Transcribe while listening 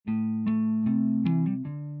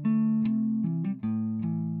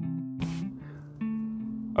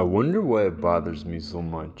I wonder why it bothers me so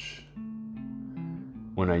much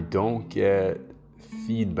when I don't get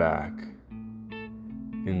feedback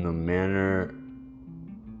in the manner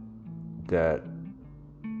that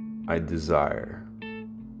I desire.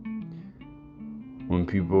 When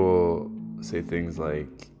people say things like,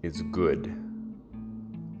 it's good,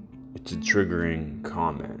 it's a triggering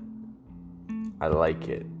comment, I like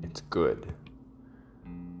it, it's good.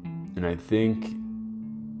 And I think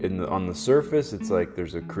on the surface, it's like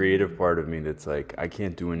there's a creative part of me that's like, I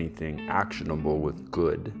can't do anything actionable with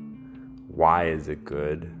good. Why is it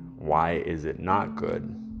good? Why is it not good?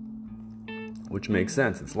 Which makes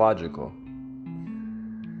sense, it's logical.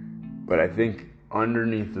 But I think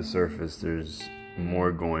underneath the surface, there's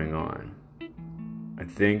more going on. I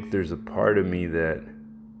think there's a part of me that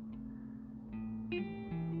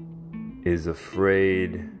is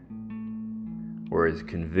afraid or is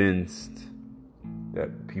convinced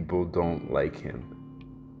that people don't like him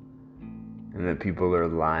and that people are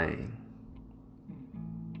lying.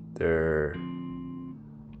 They're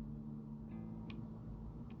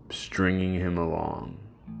stringing him along.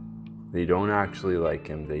 They don't actually like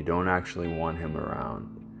him. They don't actually want him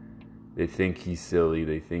around. They think he's silly.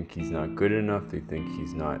 They think he's not good enough. They think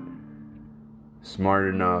he's not smart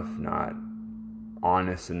enough, not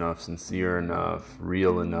honest enough, sincere enough,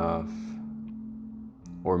 real enough.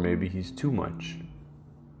 Or maybe he's too much.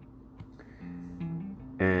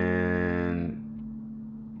 And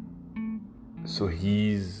so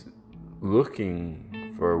he's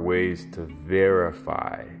looking for ways to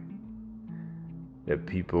verify that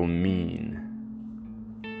people mean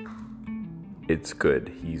it's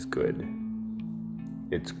good, he's good,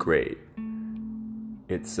 it's great,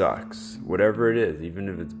 it sucks, whatever it is. Even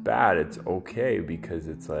if it's bad, it's okay, because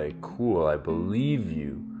it's like, cool, I believe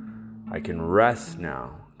you, I can rest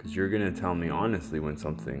now, because you're going to tell me honestly when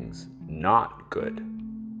something's not good.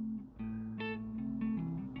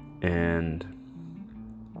 And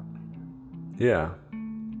yeah,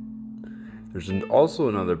 there's also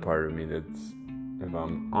another part of me that's, if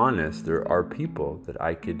I'm honest, there are people that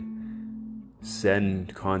I could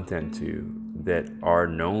send content to that are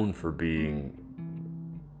known for being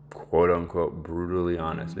quote unquote brutally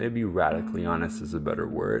honest. Maybe radically honest is a better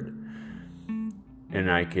word.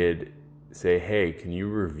 And I could say, hey, can you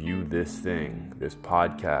review this thing, this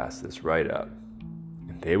podcast, this write-up?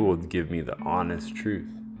 And they will give me the honest truth.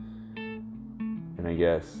 And I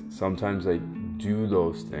guess sometimes I do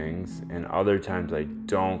those things, and other times I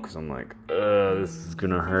don't, because I'm like, this is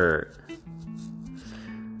gonna hurt.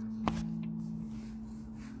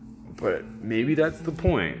 But maybe that's the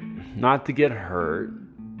point. Not to get hurt,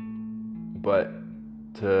 but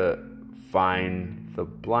to find the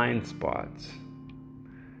blind spots.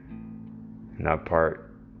 And that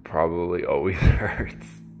part probably always hurts.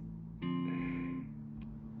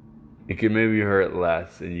 It can maybe hurt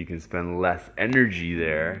less, and you can spend less energy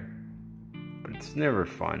there, but it's never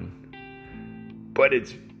fun. But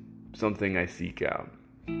it's something I seek out.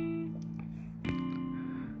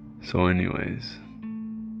 So anyways,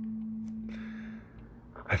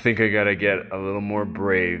 I think I gotta get a little more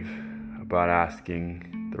brave about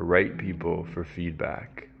asking the right people for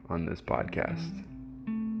feedback on this podcast.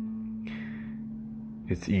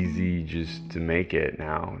 It's easy just to make it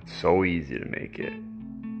now. It's so easy to make it.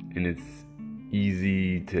 And it's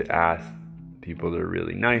easy to ask people that are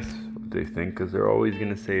really nice what they think, because they're always going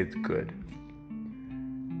to say it's good.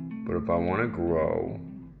 But if I want to grow,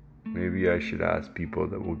 maybe I should ask people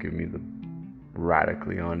that will give me the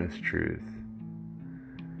radically honest truth.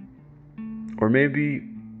 Or maybe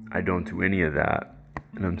I don't do any of that.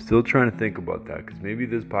 And I'm still trying to think about that, because maybe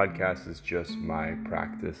this podcast is just my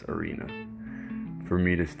practice arena. For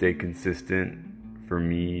me to stay consistent, for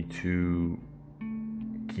me to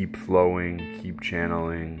keep flowing, keep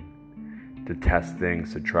channeling, to test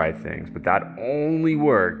things, to try things. But that only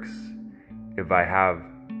works if I have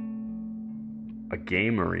a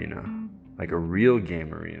game arena, like a real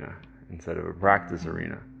game arena, instead of a practice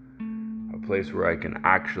arena. A place where I can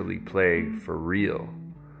actually play for real.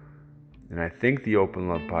 And I think the Open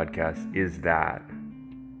Love podcast is that.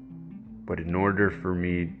 But in order for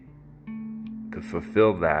me to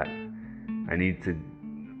fulfill that, I need to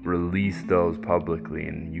release those publicly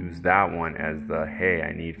and use that one as the, hey,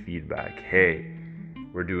 I need feedback. Hey,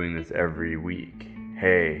 we're doing this every week.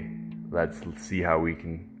 Hey, let's see how we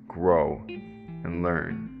can grow and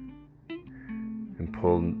learn and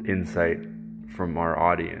pull insight from our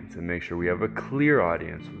audience and make sure we have a clear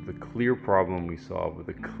audience with a clear problem we solve, with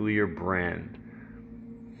a clear brand.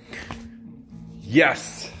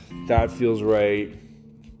 Yes, that feels right.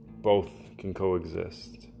 Both can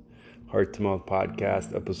coexist. Heart to Mouth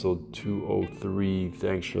Podcast, episode 203.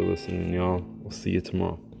 Thanks for listening, y'all. We'll see you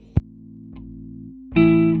tomorrow.